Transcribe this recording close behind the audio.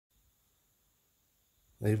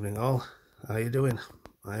Evening all, how you doing?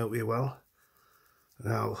 I hope you're well.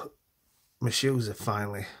 Now, my shoes are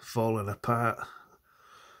finally falling apart.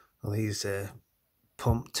 These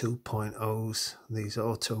pump 2.0s, these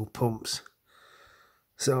auto pumps.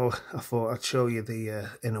 So I thought I'd show you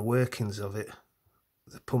the inner workings of it,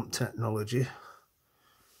 the pump technology.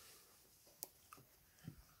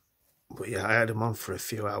 But yeah, I had them on for a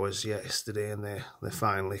few hours yesterday and they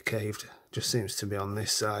finally caved. Just seems to be on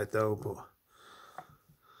this side though, but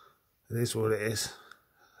it is what it is.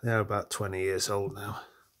 They're about 20 years old now.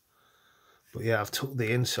 But yeah, I've took the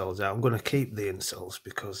insoles out. I'm going to keep the insoles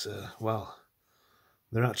because, well,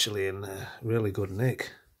 they're actually in really good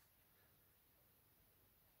nick.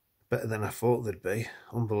 Better than I thought they'd be.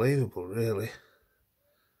 Unbelievable, really.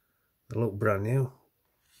 They look brand new.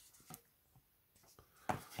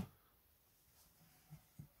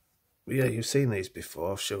 But yeah, you've seen these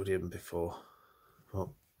before. I've showed you them before. But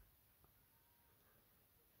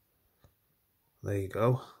there you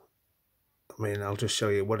go. I mean, I'll just show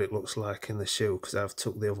you what it looks like in the shoe because I've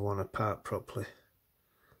took the other one apart properly.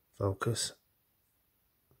 Focus.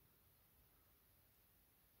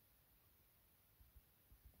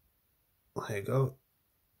 There you go.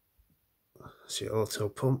 That's your auto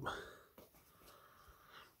pump.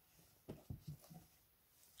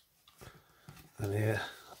 And here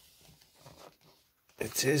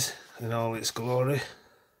it is in all its glory.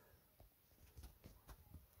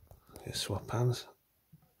 You swap hands.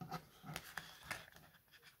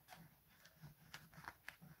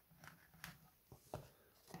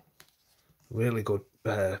 Really good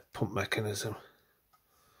pump mechanism.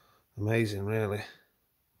 Amazing, really.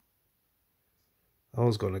 I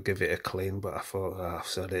was going to give it a clean, but I thought, oh, I've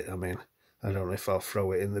said it. I mean, I don't know if I'll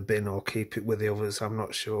throw it in the bin or keep it with the others. I'm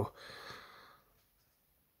not sure.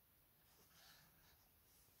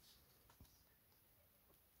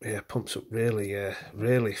 Yeah, pumps up really,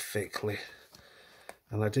 really thickly.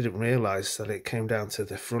 And I didn't realise that it came down to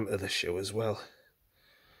the front of the shoe as well.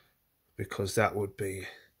 Because that would be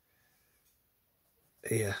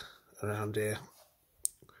here, around here.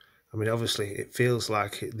 I mean, obviously, it feels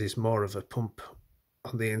like there's more of a pump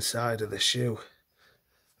on the inside of the shoe.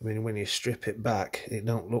 I mean, when you strip it back, it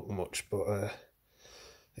don't look much, but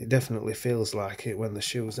it definitely feels like it when the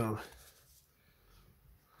shoe's on.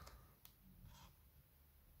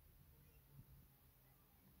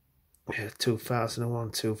 Yeah,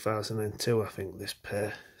 2001, 2002, I think this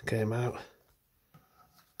pair came out.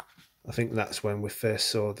 I think that's when we first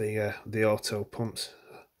saw the auto pumps,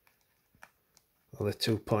 or the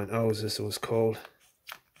 2.0s as it was called.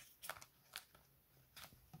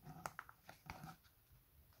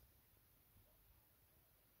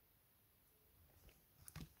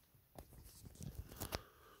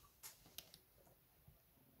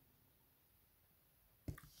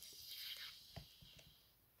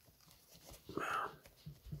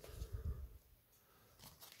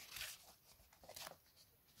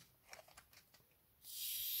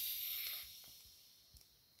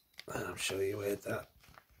 I'll show you where that.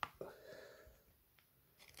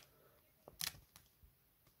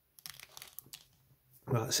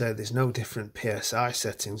 Like I said, there's no different PSI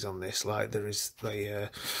settings on this, like there is the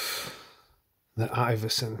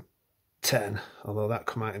Iverson 10, although that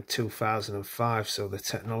came out in 2005, so the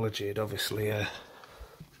technology had obviously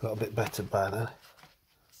got a bit better by then.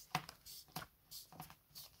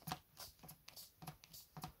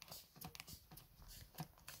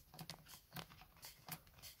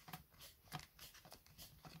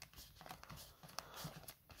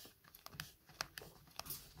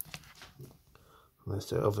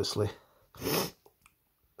 So obviously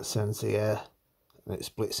sends the air and it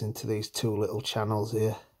splits into these two little channels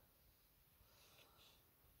here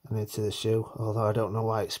and into the shoe, although I don't know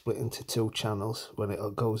why it's split into two channels when it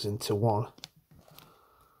goes into one.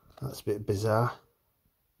 That's a bit bizarre.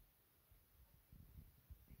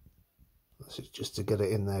 That's just to get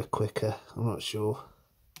it in there quicker, I'm not sure.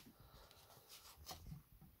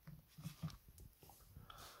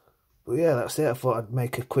 But yeah, that's it. I thought I'd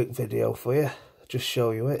make a quick video for you, just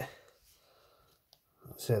show you it.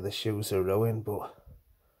 I'd say the shoes are ruined, but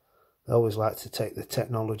I always like to take the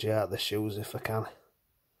technology out of the shoes if I can,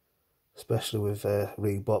 especially with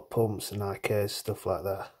Reebok pumps and Nike's, stuff like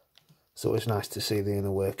that. So it's nice to see the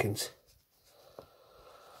inner workings.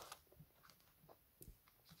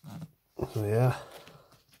 So yeah,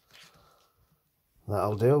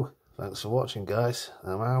 that'll do. Thanks for watching, guys.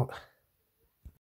 I'm out.